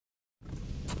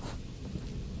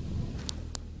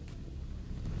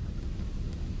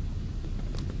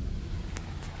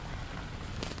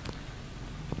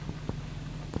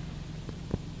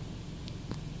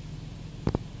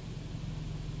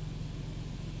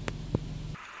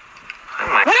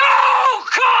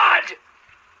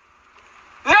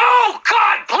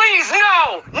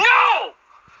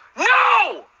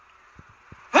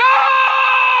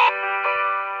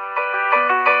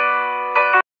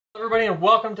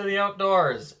welcome to the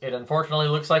outdoors. It unfortunately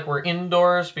looks like we're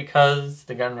indoors because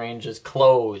the gun range is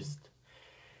closed.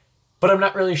 But I'm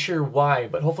not really sure why,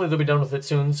 but hopefully they'll be done with it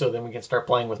soon so then we can start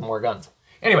playing with more guns.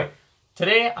 Anyway,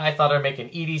 today I thought I'd make an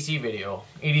EDC video.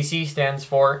 EDC stands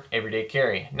for Everyday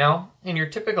Carry. Now, in your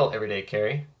typical everyday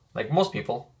carry, like most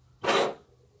people,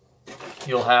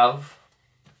 you'll have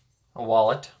a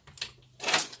wallet,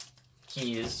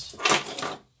 keys,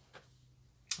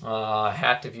 a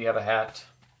hat if you have a hat.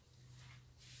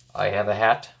 I have a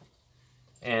hat.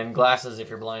 And glasses if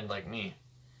you're blind like me.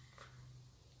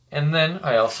 And then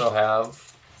I also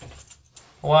have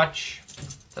a watch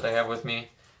that I have with me.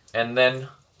 And then,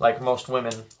 like most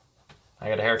women, I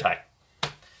got a hair tie.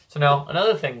 So now,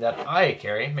 another thing that I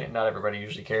carry, not everybody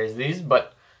usually carries these,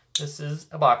 but this is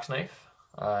a box knife.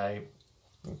 I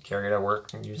carry it at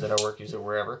work, and use it at work, use it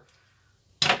wherever.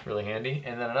 Really handy.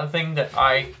 And then another thing that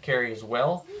I carry as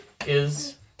well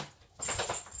is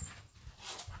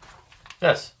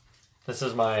this. This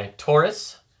is my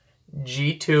Taurus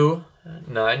G2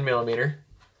 9mm.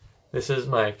 This is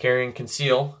my carry and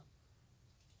conceal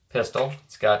pistol.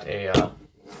 It's got a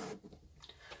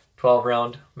 12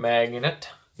 round mag in it,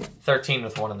 13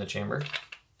 with one in the chamber.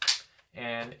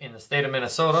 And in the state of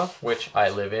Minnesota, which I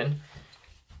live in,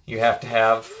 you have to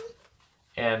have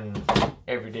an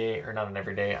everyday, or not an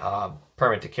everyday,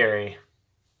 permit to carry,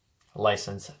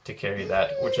 license to carry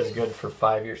that, which is good for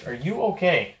 5 years. Are you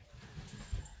okay?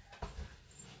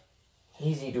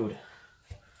 Easy, dude.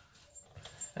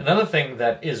 Another thing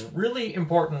that is really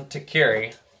important to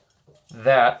carry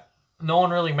that no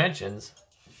one really mentions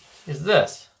is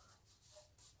this.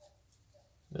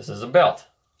 This is a belt.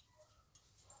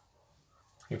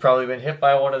 You've probably been hit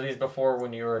by one of these before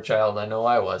when you were a child. I know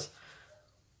I was.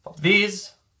 But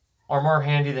these are more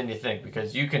handy than you think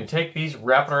because you can take these,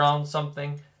 wrap it around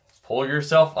something, pull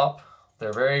yourself up.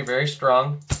 They're very, very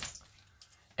strong.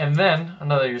 And then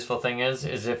another useful thing is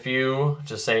if you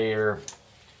just say you're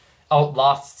out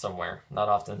lost somewhere, not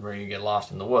often where you get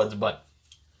lost in the woods, but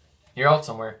you're out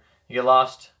somewhere, you get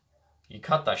lost, you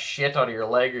cut the shit out of your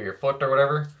leg or your foot or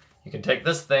whatever, you can take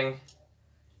this thing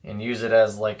and use it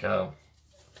as like a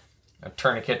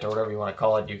tourniquet or whatever you want to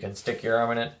call it. You can stick your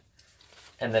arm in it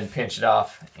and then pinch it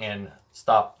off and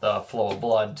stop the flow of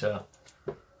blood to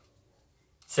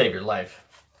save your life.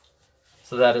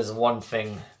 So that is one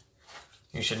thing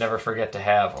you should never forget to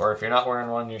have, or if you're not wearing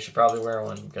one, you should probably wear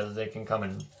one because they can come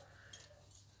in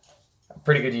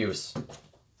pretty good use.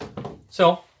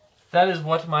 So that is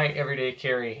what my everyday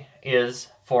carry is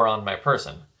for on my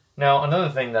person. Now another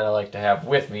thing that I like to have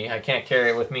with me, I can't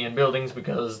carry it with me in buildings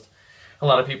because a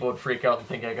lot of people would freak out and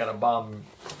think I got a bomb.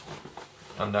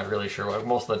 I'm not really sure what,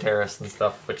 most of the terrorists and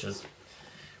stuff, which is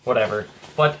whatever,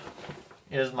 but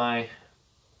is my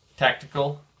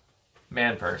tactical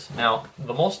man purse. Now,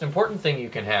 the most important thing you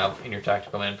can have in your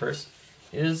tactical man purse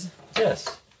is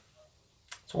this.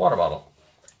 It's a water bottle.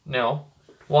 Now,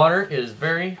 water is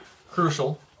very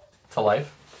crucial to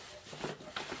life.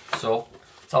 So,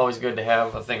 it's always good to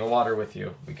have a thing of water with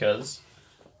you because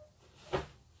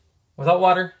without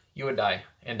water, you would die.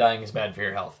 And dying is bad for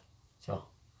your health. So,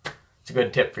 it's a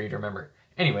good tip for you to remember.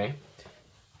 Anyway,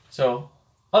 so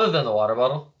other than the water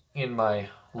bottle, in my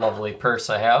lovely purse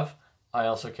I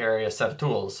also carry a set of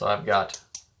tools. So I've got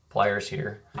pliers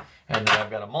here, and then I've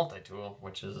got a multi-tool,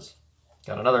 which is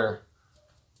got another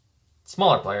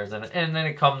smaller pliers in it, and then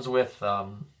it comes with a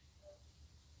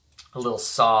little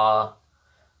saw,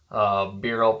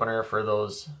 beer opener for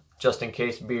those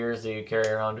just-in-case beers that you carry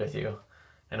around with you,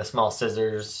 and a small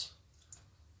scissors,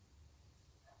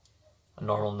 a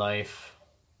normal knife,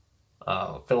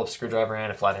 Phillips screwdriver,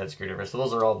 and a flathead screwdriver. So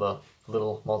those are all the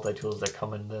little multi-tools that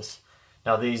come in this.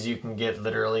 Now these you can get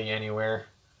literally anywhere.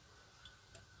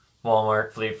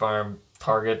 Walmart, Fleet Farm,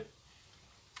 Target,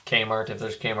 Kmart, if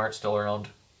there's Kmart still around.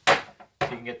 You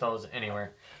can get those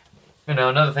anywhere. And now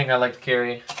another thing I like to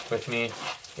carry with me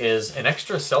is an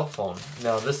extra cell phone.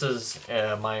 Now this is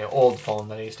my old phone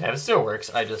that I used to have. It still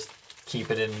works. I just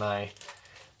keep it in my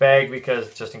bag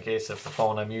because just in case if the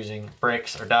phone I'm using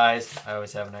breaks or dies, I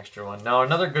always have an extra one. Now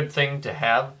another good thing to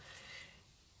have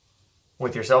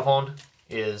with your cell phone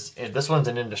is, and this one's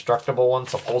an indestructible one,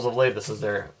 supposedly. This is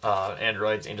their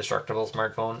Android's indestructible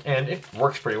smartphone, and it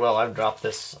works pretty well. I've dropped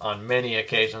this on many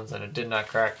occasions, and it did not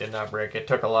crack, did not break. It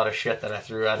took a lot of shit that I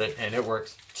threw at it, and it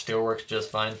works, still works just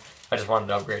fine. I just wanted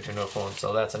to upgrade to a new phone,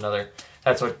 so that's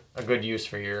what a good use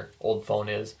for your old phone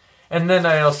is. And then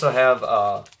I also have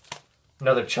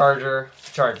another charger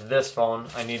to charge this phone.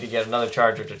 I need to get another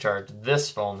charger to charge this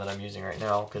phone that I'm using right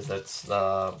now, because that's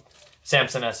the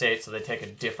Samsung S8, so they take a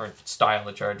different style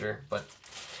of charger.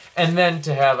 And then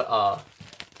to have a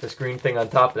this green thing on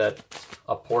top of that,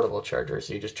 a portable charger,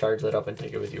 so you just charge that up and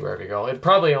take it with you wherever you go. It'd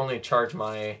probably only charge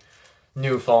my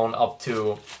new phone up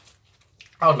to,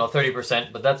 I don't know,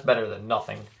 30%, but that's better than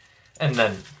nothing. And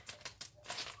then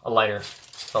a lighter.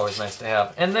 It's always nice to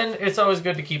have. And then it's always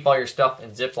good to keep all your stuff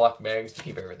in Ziploc bags to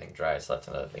keep everything dry. So that's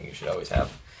another thing you should always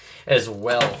have as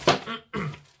well.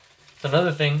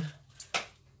 Another thing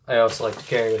I also like to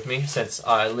carry with me, since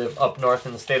I live up north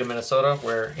in the state of Minnesota,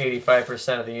 where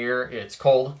 85% of the year it's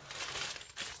cold,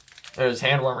 there's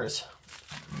hand warmers.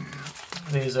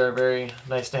 These are very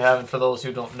nice to have, and for those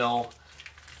who don't know,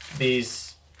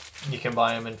 these, you can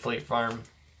buy them in Fleet Farm.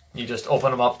 You just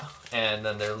open them up, and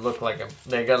then they look like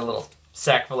they got a little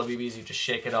sack full of BBs. You just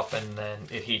shake it up, and then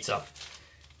it heats up.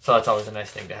 So that's always a nice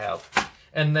thing to have.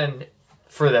 And then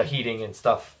for the heating and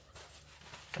stuff,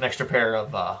 an extra pair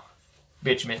of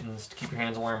bitch mittens to keep your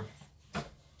hands warm.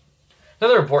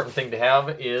 Another important thing to have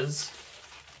is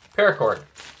paracord.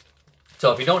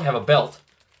 So if you don't have a belt,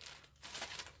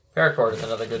 paracord is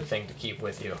another good thing to keep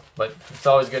with you. But it's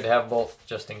always good to have both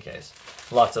just in case.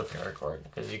 Lots of paracord,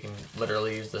 because you can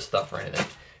literally use this stuff for anything.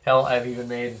 Hell, I've even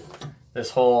made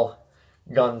this whole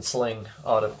gun sling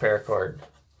out of paracord.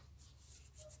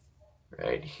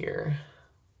 Right here.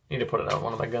 Need to put it on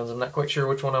one of my guns. I'm not quite sure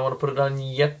which one I want to put it on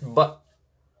yet, but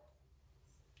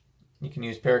you can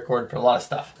use paracord for a lot of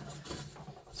stuff.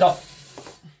 So,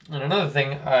 and another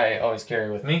thing I always carry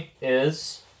with me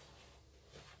is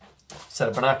a set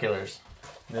of binoculars.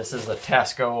 This is the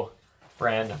Tasco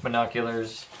brand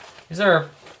binoculars. These are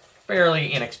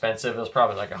fairly inexpensive. It was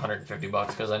probably like 150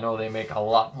 bucks, because I know they make a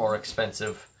lot more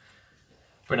expensive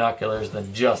binoculars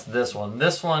than just this one.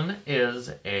 This one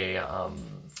is a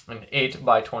an 8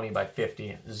 by 20 by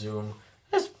 50 zoom.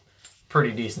 It's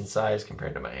pretty decent size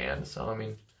compared to my hand, so I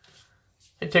mean,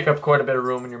 they take up quite a bit of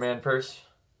room in your man purse.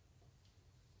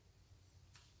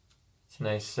 It's a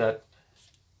nice set.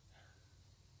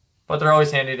 But they're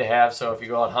always handy to have, so if you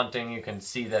go out hunting, you can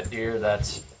see that deer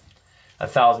that's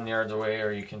 1,000 yards away,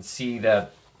 or you can see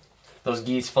that those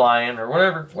geese flying, or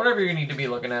whatever you need to be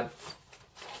looking at.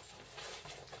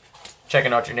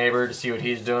 Checking out your neighbor to see what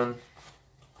he's doing.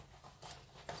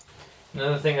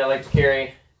 Another thing I like to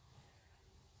carry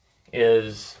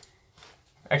is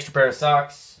extra pair of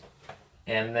socks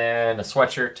and then a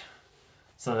sweatshirt.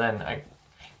 So then I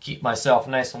keep myself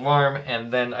nice and warm,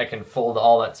 and then I can fold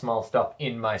all that small stuff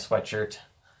in my sweatshirt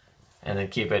and then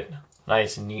keep it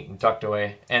nice and neat and tucked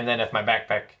away. And then if my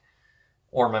backpack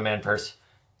or my man purse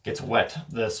gets wet,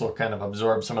 this will kind of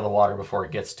absorb some of the water before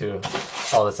it gets to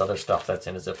all this other stuff that's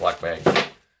in a Ziploc bag.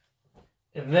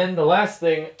 And then the last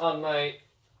thing on my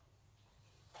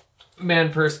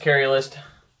man purse carry list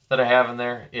that I have in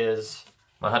there is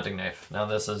my hunting knife. Now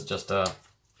this is just a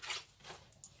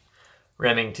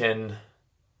Remington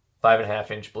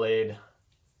 5.5-inch blade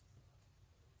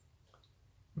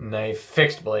knife,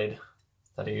 fixed blade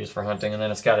that I use for hunting, and then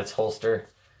it's got its holster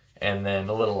and then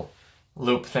a little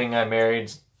loop thing I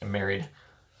made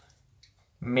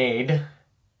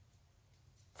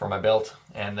for my belt,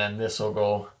 and then this will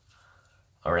go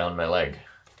around my leg.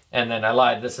 And then I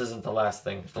lied, this isn't the last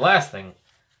thing. The last thing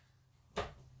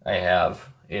I have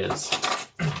is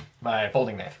my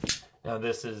folding knife. Now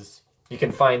this is, you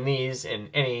can find these in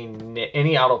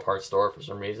any auto parts store for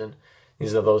some reason.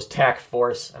 These are those Tac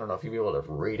Force. I don't know if you'll be able to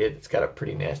read it. It's got a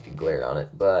pretty nasty glare on it,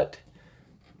 but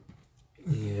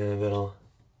yeah,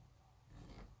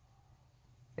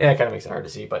 it kind of makes it hard to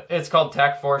see, but it's called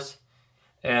Tac Force.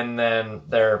 And then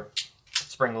they're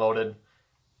spring loaded.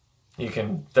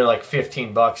 They're like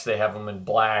 15 bucks. They have them in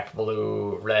black,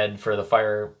 blue, red for the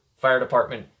fire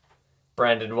department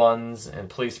branded ones, and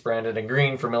police branded, and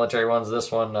green for military ones.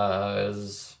 This one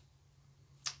doesn't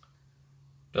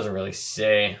really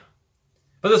say.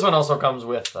 But this one also comes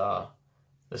with the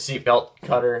seatbelt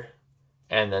cutter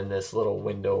and then this little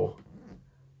window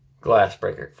glass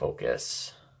breaker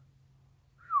focus.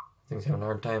 Things having a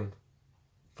hard time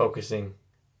focusing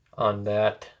on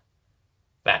that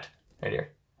right here.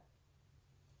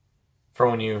 For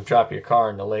when you drop your car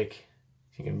in the lake,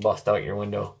 you can bust out your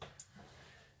window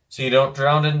so you don't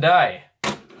drown and die.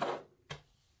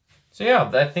 So yeah,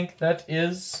 I think that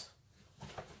is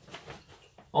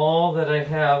all that I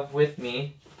have with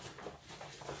me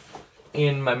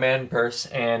in my man purse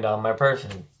and on my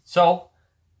person. So,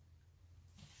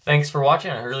 thanks for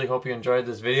watching. I really hope you enjoyed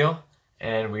this video,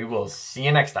 and we will see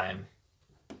you next time.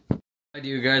 Hi to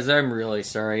you guys, I'm really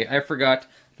sorry. I forgot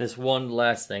this one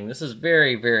last thing. This is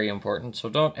very, very important, so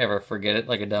don't ever forget it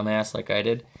like a dumbass like I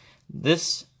did.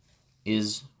 This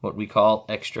is what we call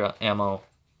extra ammo.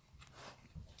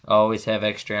 Always have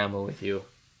extra ammo with you,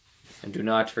 and do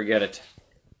not forget it.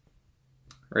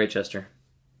 Right, Chester?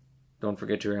 Don't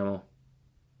forget your ammo.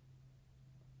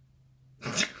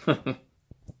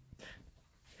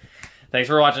 Thanks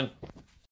for watching.